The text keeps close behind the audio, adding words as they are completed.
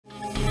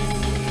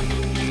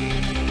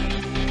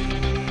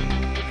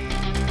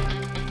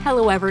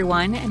Hello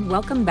everyone, and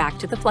welcome back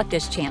to the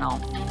Fluctus Channel.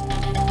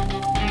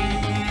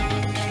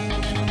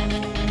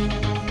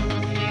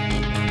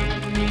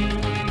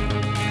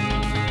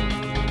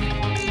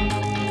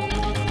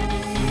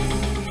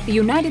 The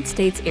United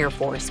States Air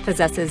Force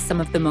possesses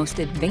some of the most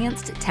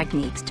advanced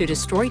techniques to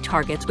destroy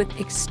targets with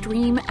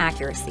extreme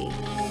accuracy.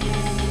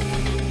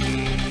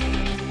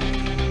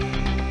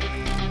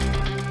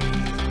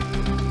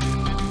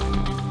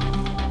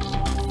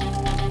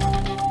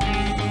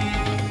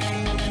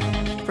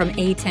 From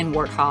A-10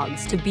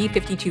 Warthogs to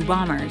B-52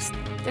 bombers,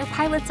 their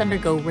pilots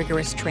undergo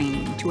rigorous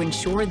training to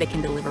ensure they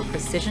can deliver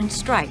precision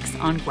strikes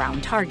on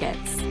ground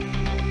targets.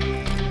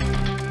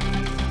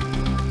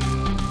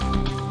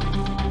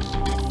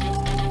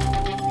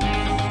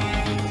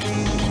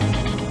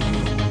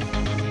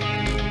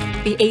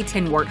 The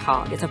A-10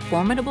 Warthog is a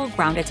formidable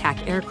ground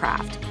attack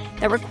aircraft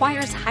that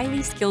requires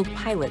highly skilled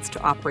pilots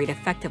to operate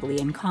effectively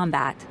in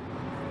combat.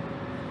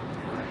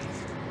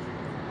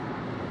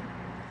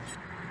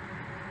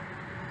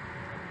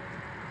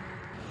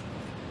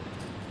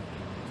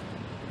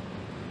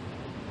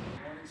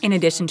 In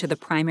addition to the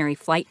primary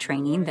flight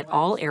training that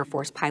all Air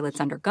Force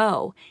pilots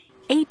undergo,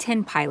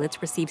 A-10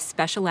 pilots receive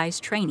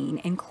specialized training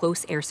in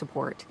close air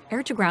support,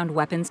 air-to-ground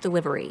weapons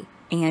delivery,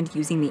 and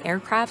using the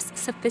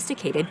aircraft's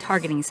sophisticated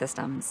targeting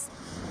systems.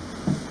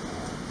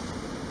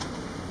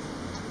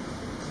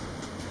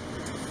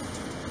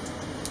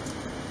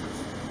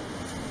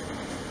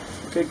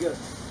 Okay, good.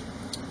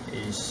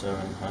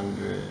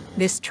 A-700.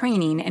 This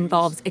training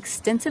involves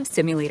extensive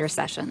simulator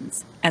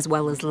sessions, as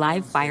well as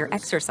live fire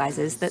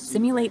exercises that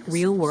simulate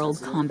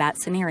real-world combat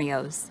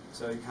scenarios.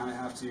 So you kind of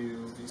have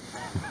to...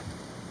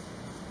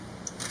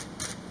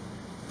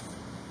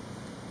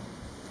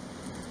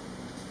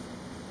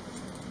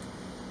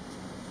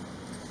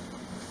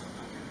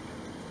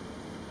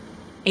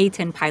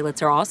 A-10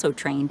 pilots are also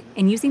trained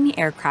in using the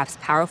aircraft's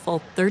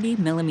powerful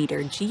 30mm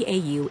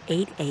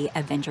GAU-8A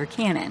Avenger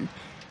cannon,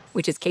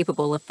 which is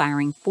capable of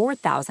firing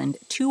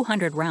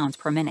 4,200 rounds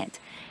per minute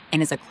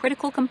and is a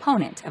critical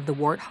component of the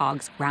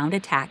Warthog's ground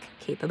attack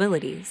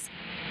capabilities.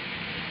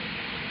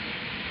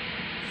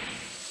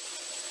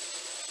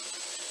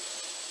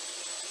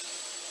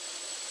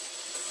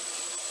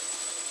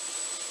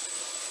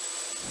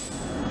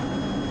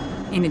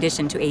 In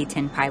addition to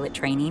A-10 pilot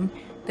training,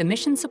 the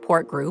Mission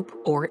Support Group,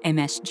 or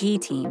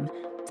MSG team,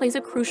 plays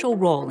a crucial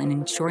role in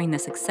ensuring the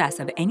success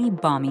of any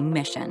bombing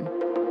mission.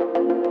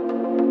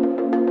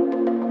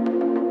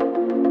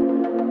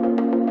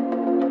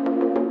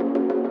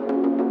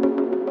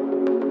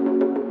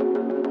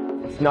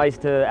 It's nice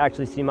to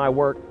actually see my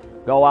work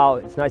go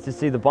out. It's nice to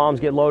see the bombs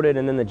get loaded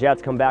and then the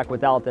jets come back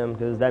without them,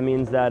 because that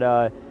means that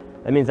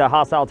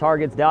hostile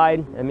targets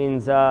died. That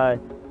means that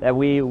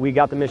we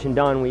got the mission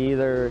done. We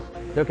either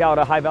took out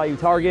a high-value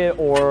target,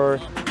 or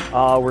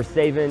we're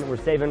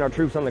saving our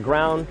troops on the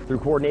ground through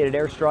coordinated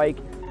airstrike.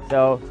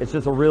 So it's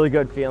just a really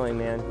good feeling,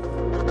 man.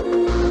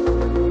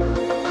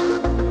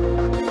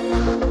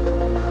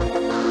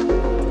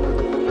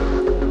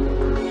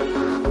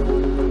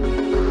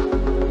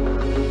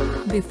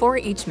 Before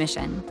each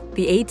mission,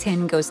 the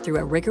A-10 goes through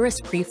a rigorous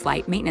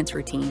pre-flight maintenance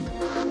routine.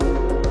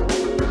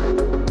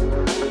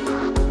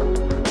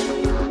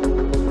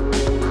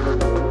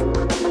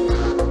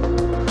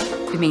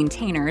 The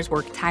maintainers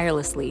work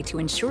tirelessly to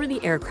ensure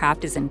the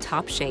aircraft is in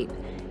top shape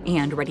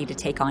and ready to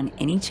take on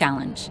any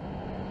challenge.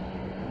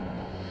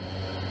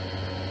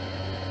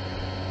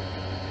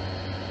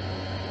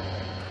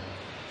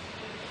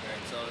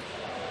 Alright, so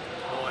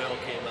oil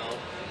came out.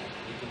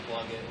 You can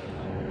plug it.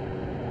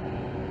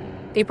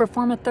 They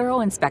perform a thorough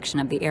inspection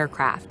of the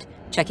aircraft,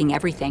 checking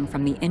everything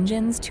from the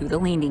engines to the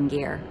landing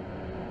gear.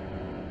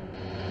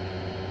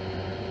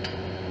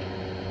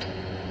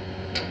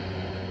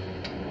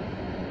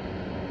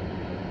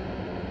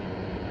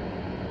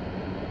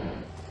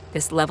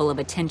 This level of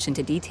attention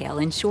to detail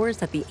ensures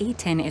that the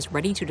A-10 is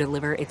ready to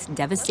deliver its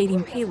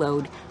devastating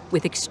payload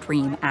with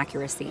extreme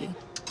accuracy.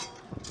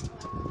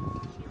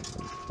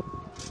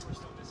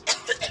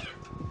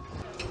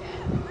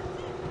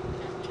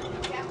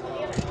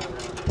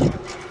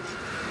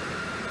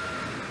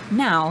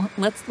 Now,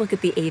 let's look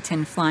at the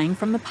A-10 flying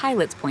from the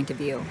pilot's point of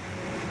view.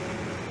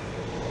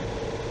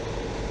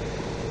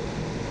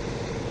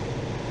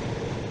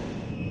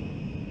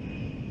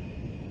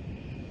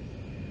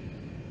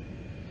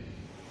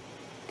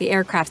 The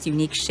aircraft's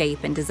unique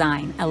shape and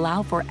design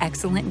allow for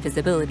excellent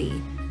visibility,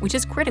 which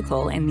is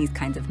critical in these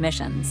kinds of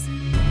missions.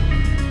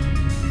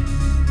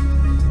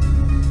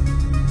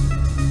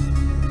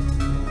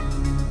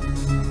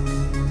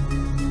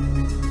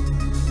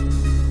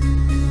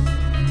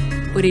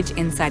 Footage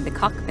inside the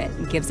cockpit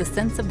gives a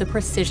sense of the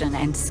precision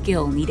and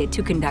skill needed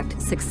to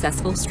conduct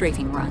successful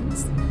strafing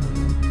runs.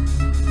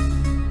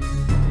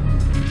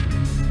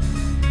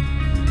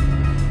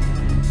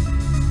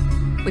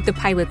 With the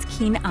pilot's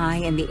keen eye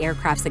and the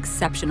aircraft's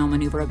exceptional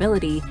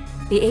maneuverability,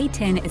 the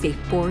A-10 is a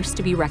force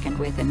to be reckoned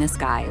with in the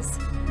skies.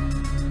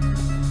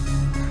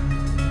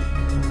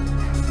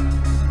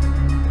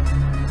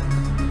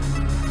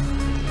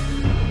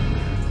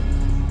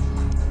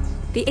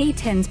 The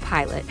A-10's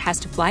pilot has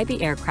to fly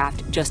the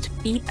aircraft just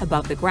feet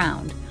above the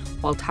ground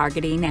while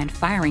targeting and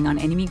firing on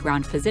enemy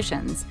ground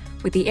positions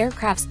with the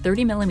aircraft's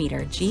 30mm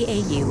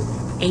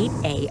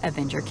GAU-8A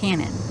Avenger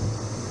cannon.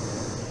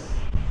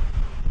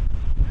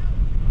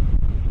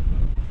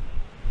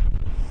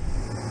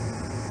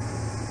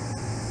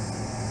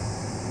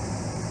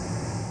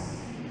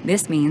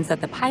 This means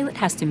that the pilot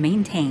has to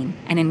maintain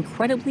an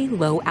incredibly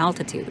low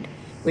altitude,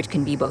 which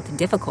can be both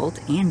difficult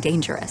and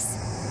dangerous.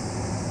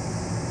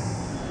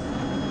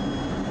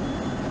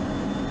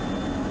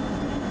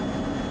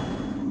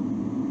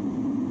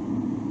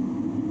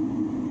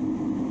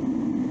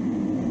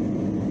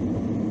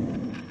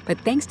 But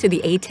thanks to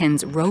the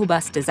A-10's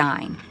robust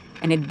design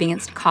and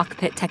advanced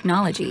cockpit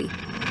technology,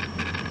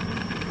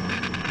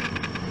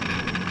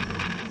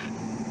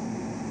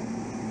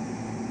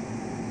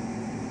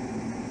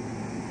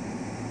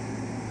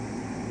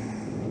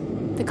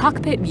 the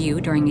cockpit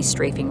view during a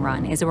strafing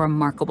run is a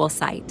remarkable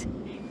sight,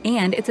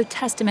 and it's a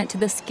testament to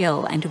the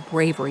skill and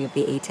bravery of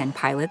the A-10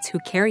 pilots who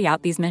carry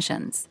out these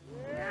missions.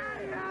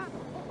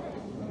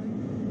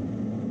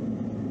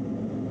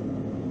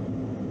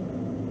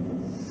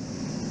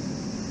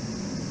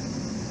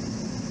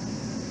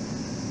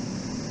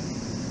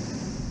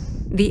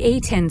 The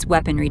A-10's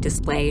weaponry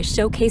display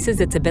showcases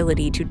its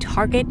ability to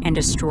target and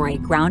destroy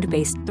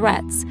ground-based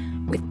threats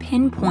with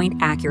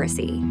pinpoint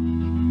accuracy.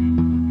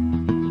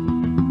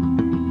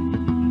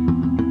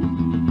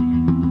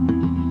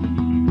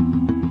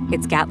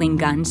 Its Gatling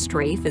gun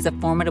strafe is a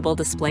formidable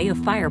display of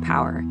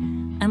firepower,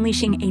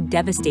 unleashing a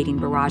devastating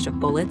barrage of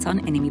bullets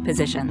on enemy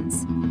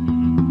positions.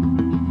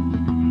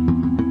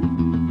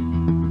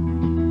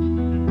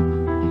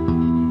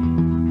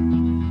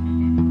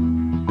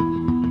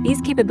 These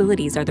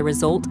capabilities are the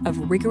result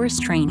of rigorous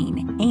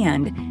training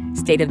and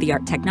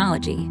state-of-the-art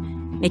technology,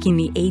 making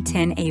the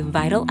A-10 a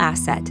vital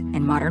asset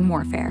in modern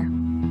warfare.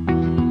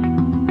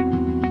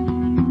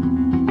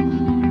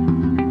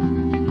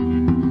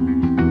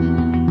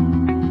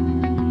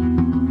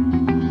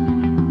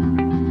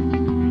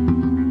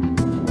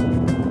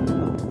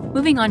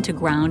 Moving on to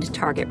ground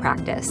target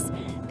practice,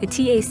 the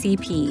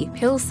TACP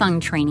Pilsung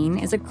training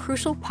is a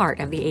crucial part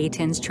of the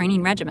A-10's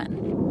training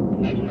regimen.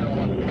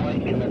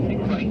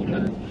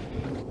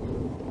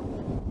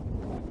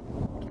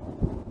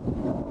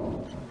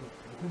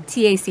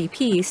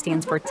 TACP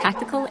stands for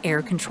Tactical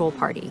Air Control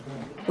Party,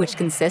 which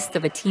consists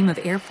of a team of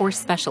Air Force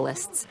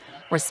specialists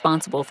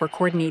responsible for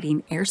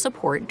coordinating air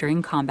support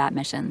during combat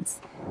missions.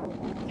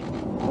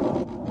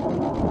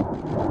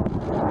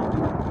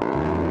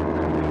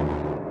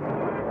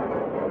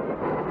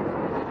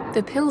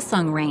 The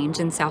Pilsung Range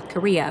in South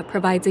Korea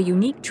provides a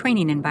unique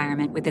training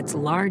environment with its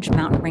large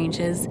mountain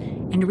ranges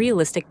and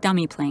realistic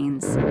dummy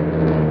planes.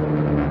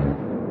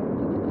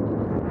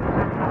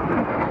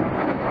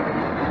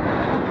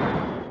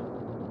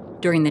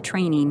 During the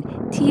training,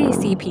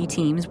 TACP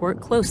teams work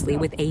closely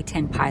with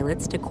A-10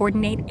 pilots to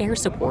coordinate air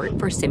support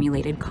for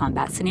simulated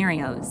combat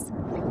scenarios.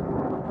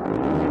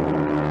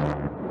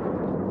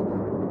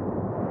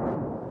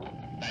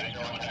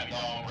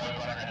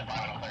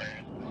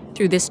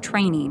 Through this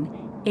training,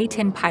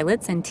 A-10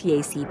 pilots and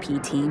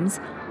TACP teams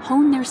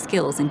hone their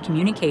skills in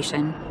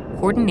communication,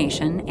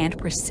 coordination, and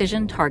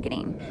precision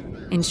targeting,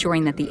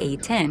 ensuring that the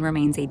A-10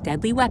 remains a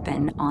deadly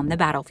weapon on the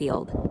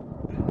battlefield.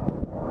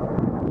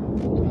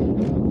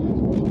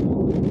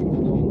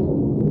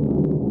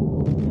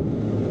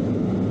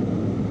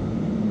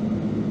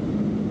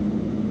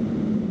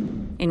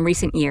 In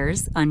recent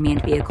years,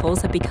 unmanned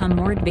vehicles have become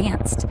more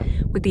advanced,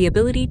 with the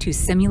ability to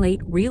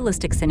simulate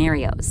realistic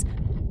scenarios.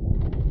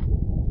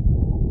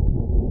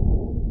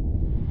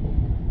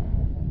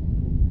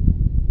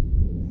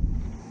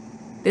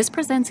 This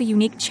presents a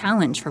unique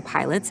challenge for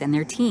pilots and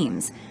their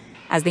teams,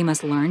 as they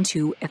must learn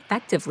to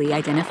effectively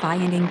identify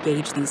and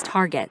engage these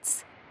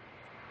targets.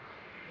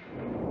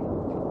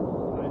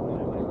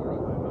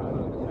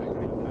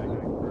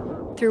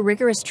 Through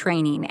rigorous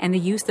training and the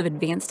use of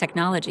advanced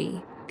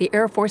technology, the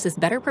Air Force is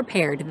better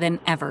prepared than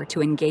ever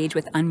to engage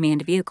with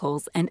unmanned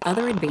vehicles and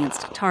other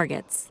advanced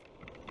targets.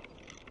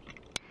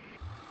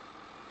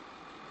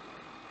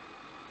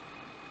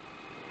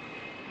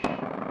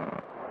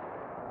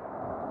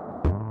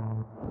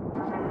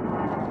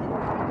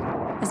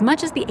 As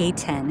much as the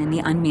A-10 and the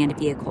unmanned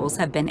vehicles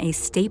have been a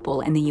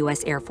staple in the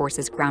U.S. Air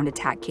Force's ground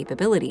attack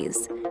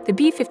capabilities, the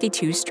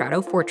B-52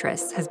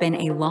 Stratofortress has been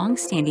a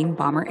long-standing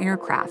bomber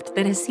aircraft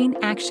that has seen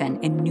action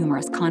in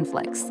numerous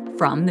conflicts,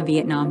 from the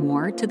Vietnam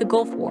War to the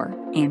Gulf War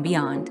and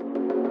beyond.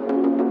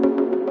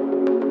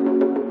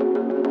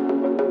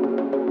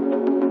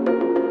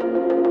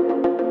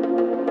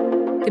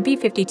 The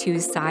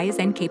B-52's size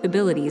and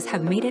capabilities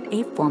have made it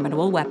a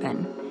formidable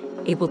weapon,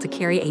 able to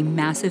carry a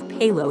massive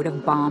payload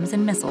of bombs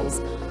and missiles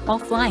while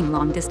flying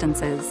long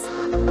distances.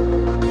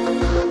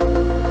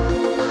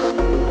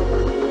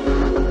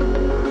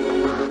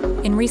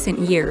 In recent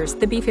years,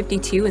 the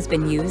B-52 has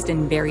been used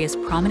in various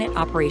prominent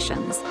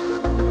operations.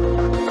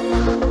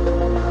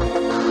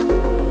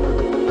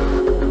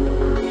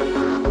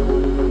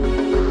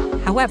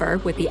 However,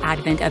 with the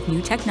advent of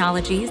new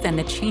technologies and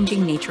the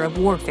changing nature of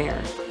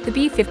warfare, the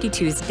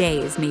B-52's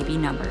days may be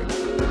numbered.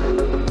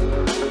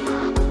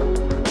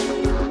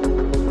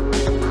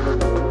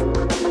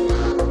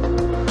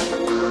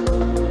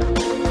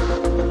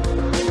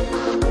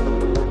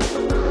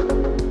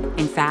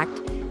 In fact,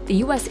 the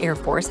U.S. Air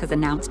Force has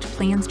announced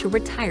plans to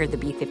retire the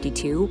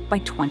B-52 by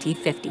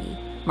 2050,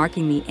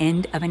 marking the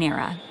end of an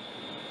era.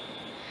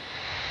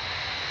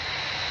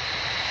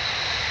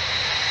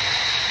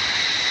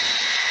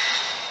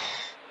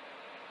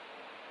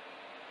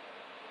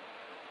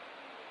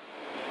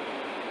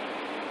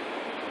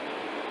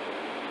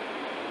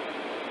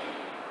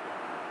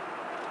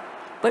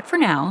 But for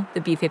now,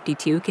 the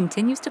B-52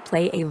 continues to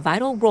play a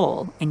vital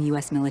role in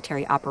U.S.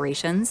 military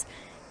operations,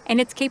 and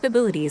its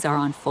capabilities are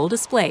on full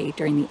display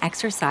during the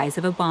exercise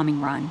of a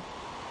bombing run.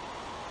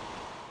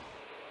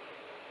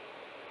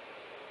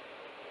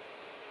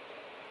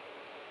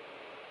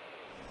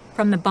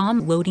 From the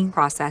bomb loading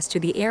process to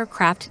the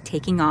aircraft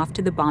taking off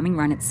to the bombing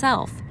run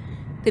itself,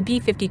 the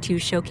B-52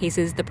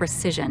 showcases the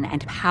precision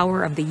and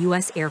power of the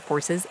U.S. Air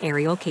Force's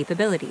aerial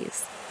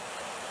capabilities.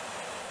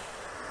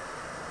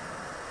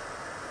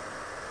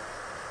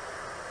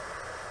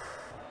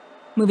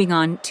 Moving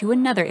on to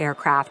another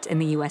aircraft in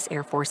the U.S.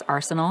 Air Force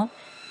arsenal,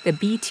 the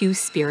B-2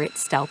 Spirit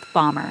stealth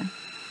bomber.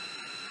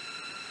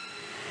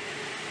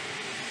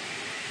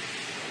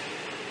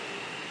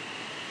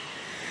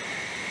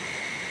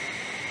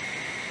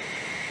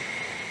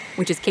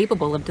 Which is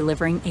capable of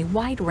delivering a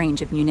wide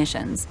range of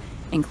munitions,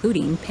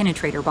 including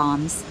penetrator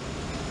bombs.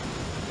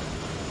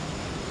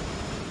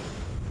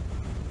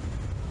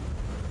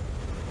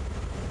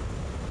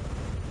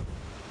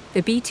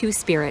 The B-2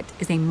 Spirit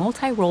is a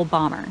multi-role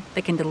bomber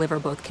that can deliver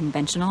both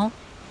conventional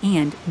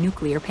and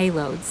nuclear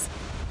payloads.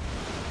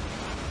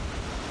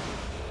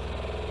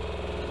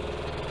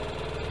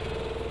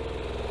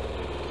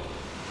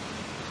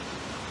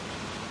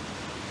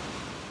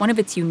 One of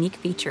its unique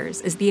features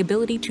is the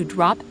ability to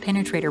drop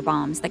penetrator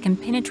bombs that can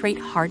penetrate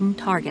hardened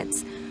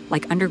targets,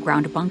 like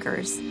underground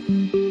bunkers.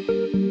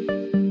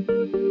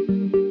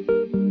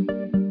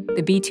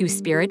 The B-2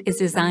 Spirit is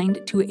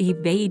designed to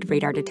evade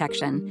radar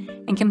detection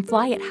and can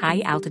fly at high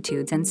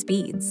altitudes and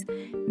speeds,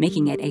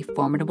 making it a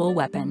formidable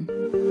weapon.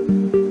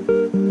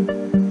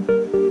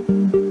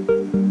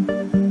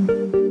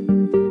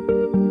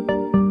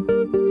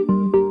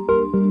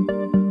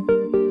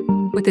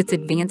 With its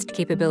advanced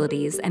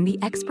capabilities and the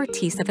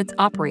expertise of its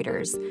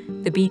operators,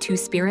 the B-2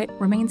 Spirit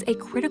remains a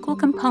critical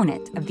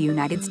component of the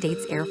United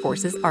States Air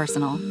Force's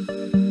arsenal.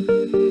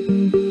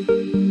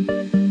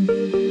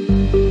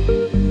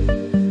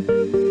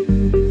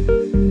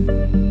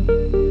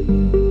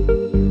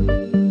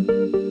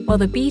 While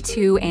the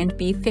B-2 and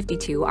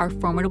B-52 are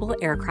formidable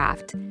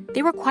aircraft,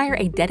 they require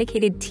a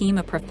dedicated team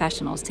of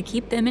professionals to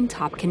keep them in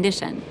top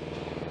condition.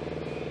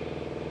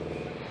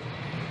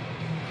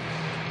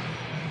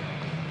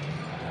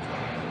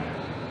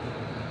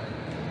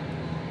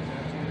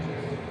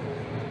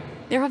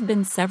 There have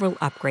been several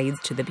upgrades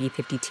to the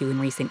B-52 in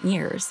recent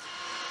years.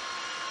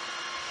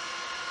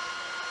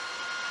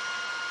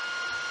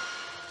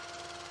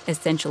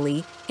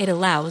 Essentially, it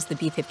allows the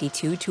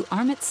B-52 to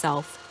arm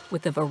itself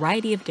with a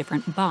variety of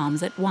different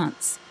bombs at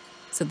once,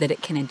 so that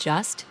it can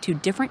adjust to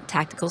different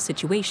tactical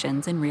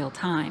situations in real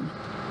time.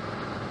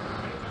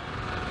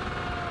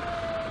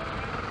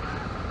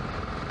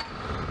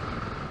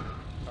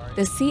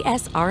 The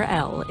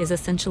CSRL is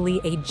essentially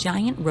a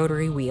giant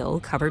rotary wheel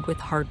covered with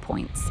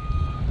hardpoints.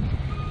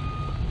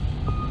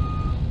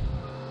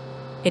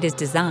 It is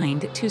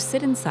designed to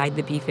sit inside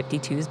the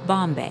B-52's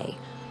bomb bay,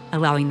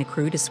 allowing the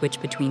crew to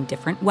switch between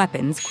different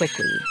weapons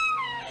quickly.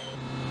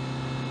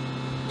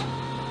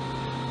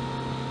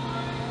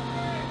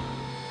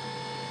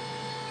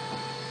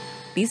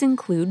 These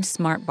include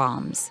smart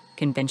bombs,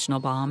 conventional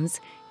bombs,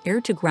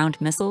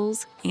 air-to-ground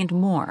missiles, and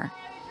more.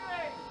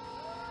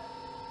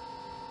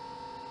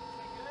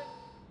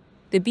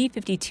 The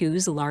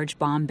B-52's large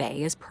bomb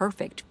bay is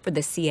perfect for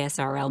the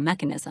CSRL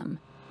mechanism,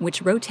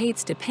 which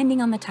rotates depending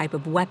on the type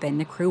of weapon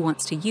the crew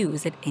wants to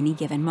use at any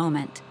given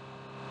moment.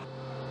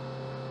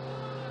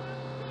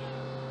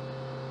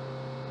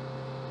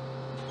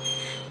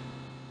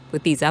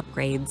 With these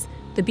upgrades,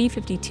 the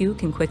B-52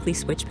 can quickly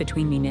switch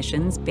between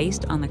munitions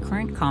based on the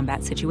current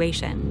combat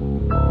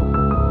situation.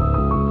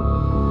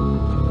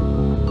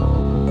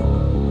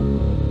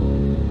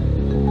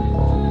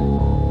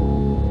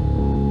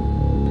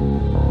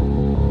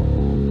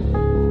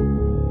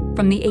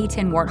 From the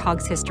A-10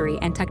 Warthog's history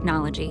and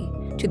technology,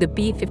 to the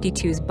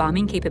B-52's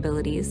bombing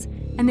capabilities,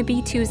 and the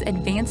B-2's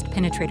advanced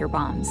penetrator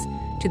bombs,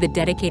 to the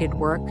dedicated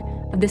work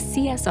of the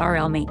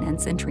CSRL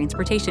maintenance and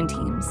transportation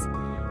teams,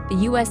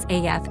 the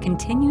USAF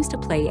continues to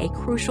play a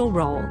crucial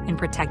role in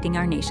protecting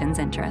our nation's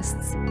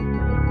interests.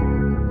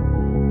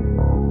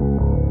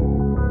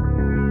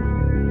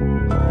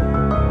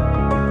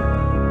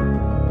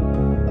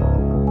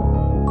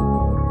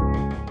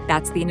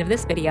 That's the end of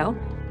this video.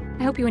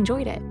 I hope you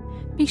enjoyed it.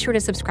 Be sure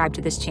to subscribe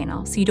to this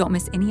channel so you don't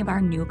miss any of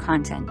our new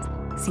content.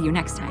 See you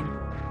next time.